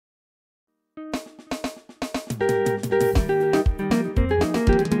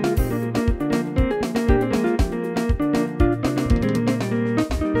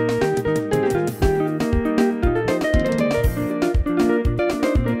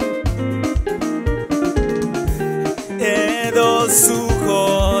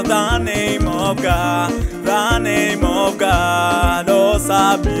Edosuko, the name of God, the name of God,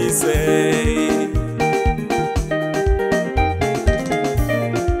 osabise.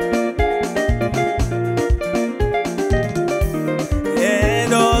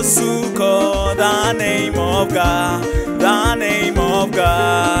 Edosuko, the name of God, the name of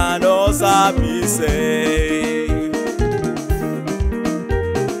God, osabise.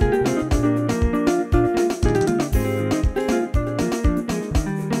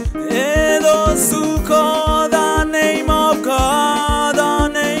 Edosuko, the name of God, the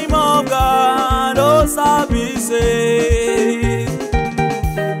name of God, osabise.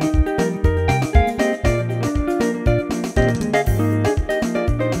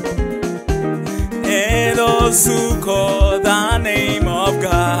 Edosuko, the name of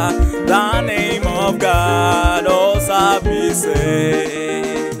God, the name of God, osabise.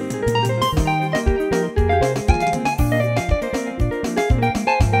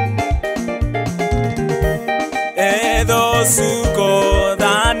 Edosuko,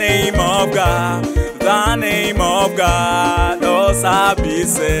 the name of God, the name of God,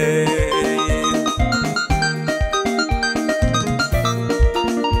 osabise.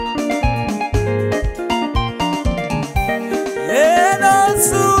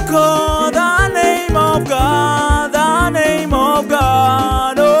 Edosuko, the name of God, the name of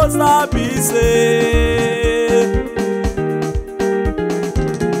God, osabise.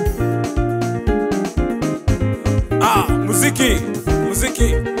 Muziki, muziki,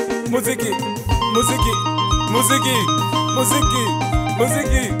 muziki, muziki, muziki, muziki,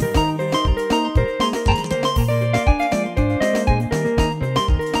 muziki.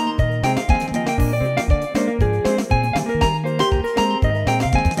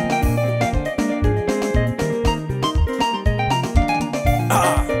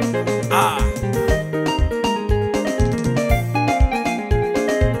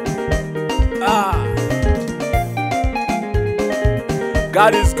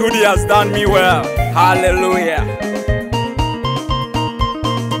 God is good, He has done me well. Hallelujah.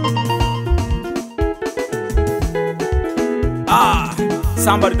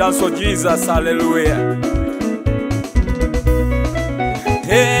 Somebody dance for Jesus. Hallelujah.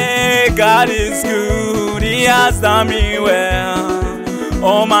 Hey, God is good, He has done me well.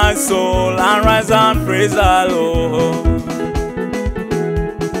 Oh my soul, and rise and praise the Lord.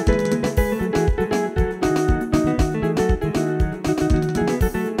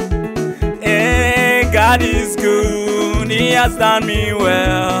 God is good, He has done me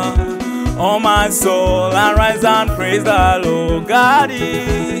well. Oh my soul, and rise and praise the Lord. God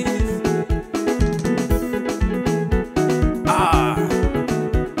is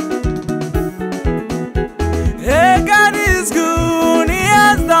Hey, God is good, He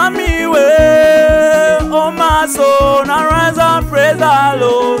has done me well. Oh my soul, and rise and praise the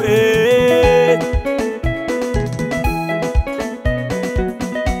Lord. Hey.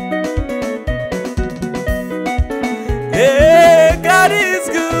 Hey, God is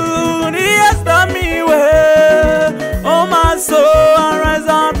good, He has done me well. Oh my soul, arise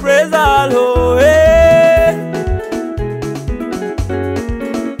and praise the Lord. Hey.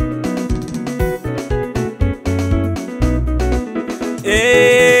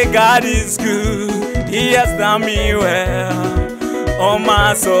 Hey, God is good, He has done me well. Oh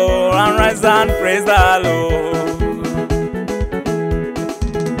my soul, arise and praise the Lord.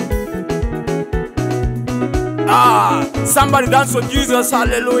 Somebody dance for Jesus,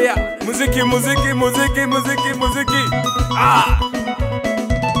 hallelujah. Muziki, muziki, muziki, muziki, muziki.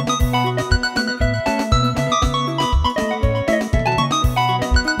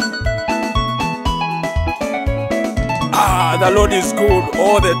 The Lord is good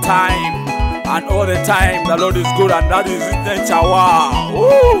all the time, and all the time the Lord is good, and that is His nature. Wow.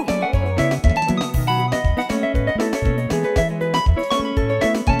 Woo.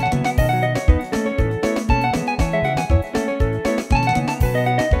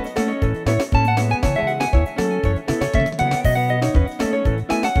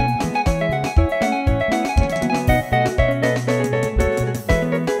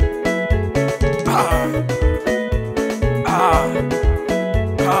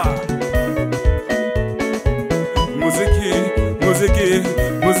 Muziki, muziki,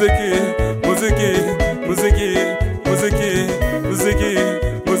 muziki, muziki, muziki, muziki,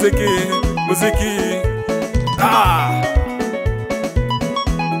 muziki, muziki.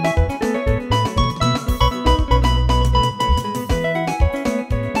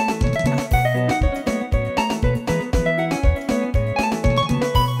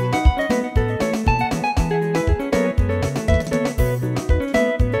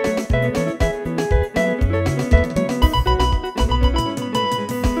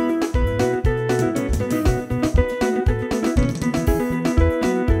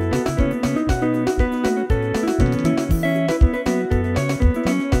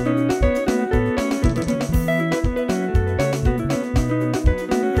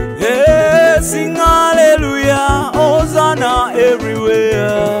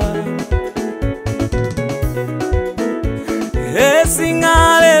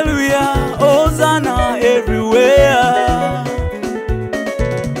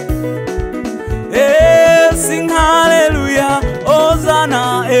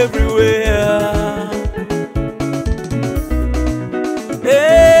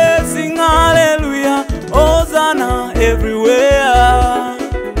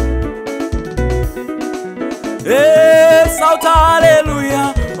 Shout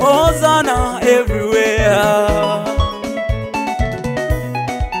hallelujah, Hosanna everywhere.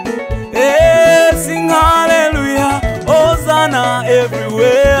 Hey, sing hallelujah, Hosanna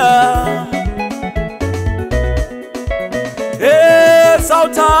everywhere. Hey,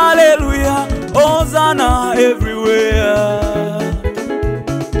 shout hallelujah, Hosanna everywhere.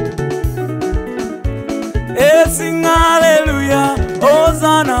 Hey, sing hallelujah,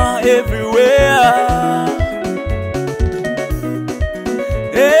 Hosanna everywhere.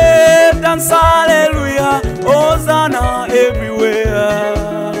 Hey, dance hallelujah, Hosanna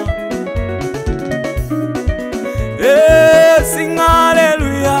everywhere. Hey, sing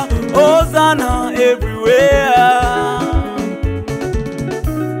hallelujah, Hosanna everywhere.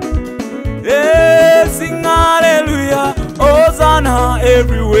 Hey, sing hallelujah, Hosanna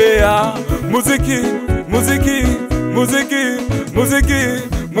everywhere. Muziki, muziki, muziki, muziki,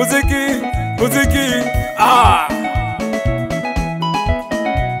 muziki, muziki. Ah!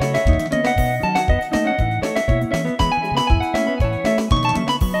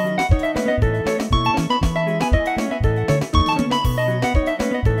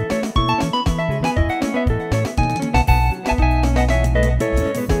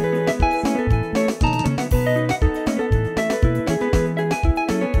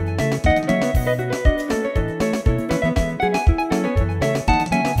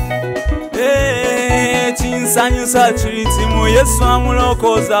 Chinsanyusa chiritimu Yesu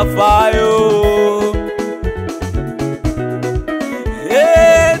amulokoza fayo.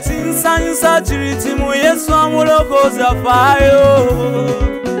 Chinsanyusa chiritimu Yesu amulokoza fayo.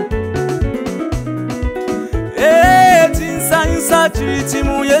 Chinsanyusa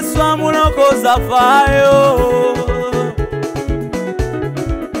chiritimu Yesu amulokoza fayo.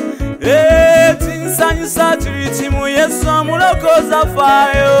 Chinsanyusa chiritimu Yesu amulokoza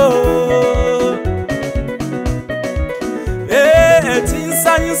fayo.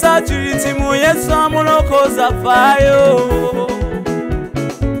 Chinsanyusa chiritimu Yesu amulokoza fayo.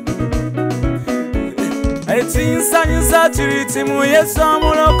 Chinsanyusa chiritimu Yesu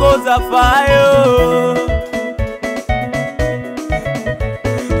amulokoza fayo.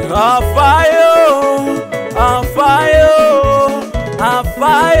 Afayo, afayo,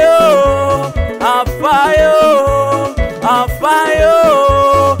 afayo, afayo, afayo,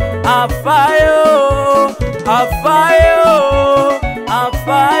 afayo, afayo,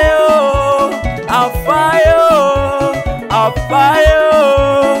 afayo, afayo, afayo,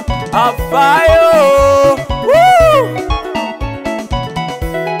 afayo. Woo!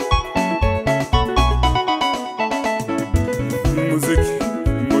 Muziki,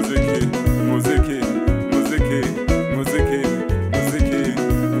 muziki, muziki, muziki, muziki, muziki,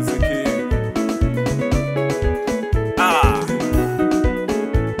 muziki. Ah!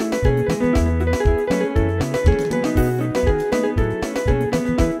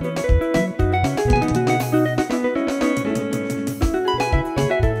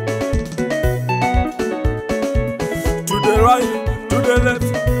 To the right, to the left,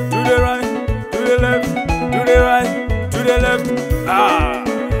 to the right, to the left, to the right, to the left. Ah!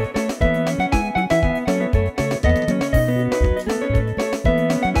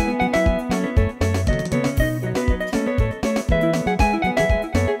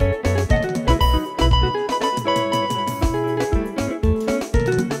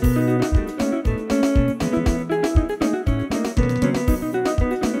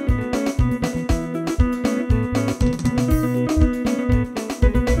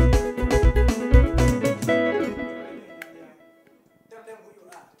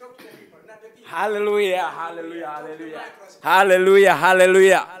 Hallelujah, hallelujah, hallelujah. Hallelujah,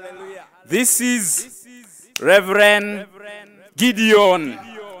 hallelujah. This is Reverend Gideon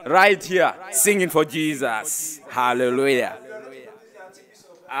right here singing for Jesus. Hallelujah.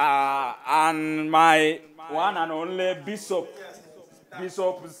 And my one and only Bishop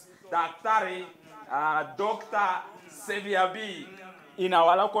Dr. Saviour B. In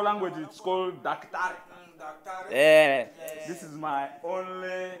our local language, it's called Dr. This is my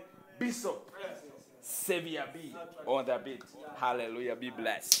only Bishop Saviour B on the beat. Hallelujah, be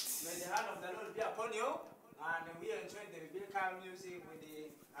blessed. May the hand of the Lord be upon you. And we enjoy the biblical music with the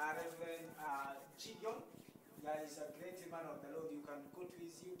Reverend Gideon. That is a great man of the Lord. You can go to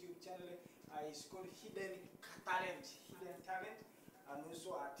his YouTube channel. It's called Hidden Talent. And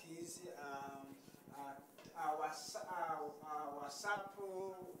also at his WhatsApp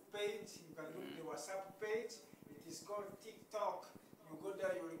page. You can look at the WhatsApp page. It is called TikTok. You go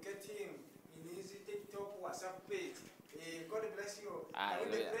there, you will get him in his TikTok WhatsApp page. God bless you. And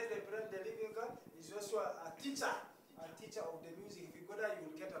when they praise the living God, he's also a teacher of the music. If you go there, you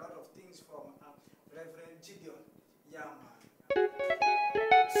will get a lot of things from Reverend Gideon. Yeah, man.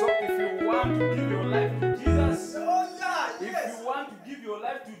 if you want to give your life to Jesus, Oh, yeah, if yes. you want to give your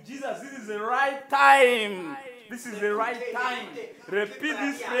life to Jesus, this is the right time. This is the right time. Repeat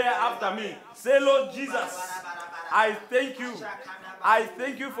this prayer after me. Say, Lord Jesus, I thank you. I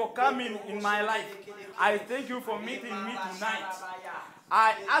thank you for coming in my life. I thank you for meeting me tonight.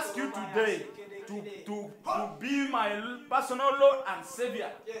 I ask you today to be my personal Lord and Savior.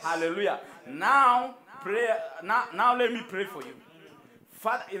 Hallelujah. Now, now let me pray for you.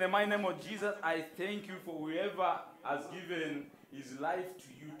 Father, in the mighty name of Jesus, I thank you for whoever has given his life to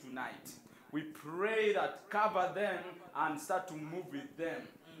you tonight. We pray that cover them and start to move with them.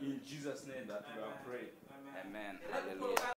 In Jesus' name that we have prayed. Amen. Hallelujah.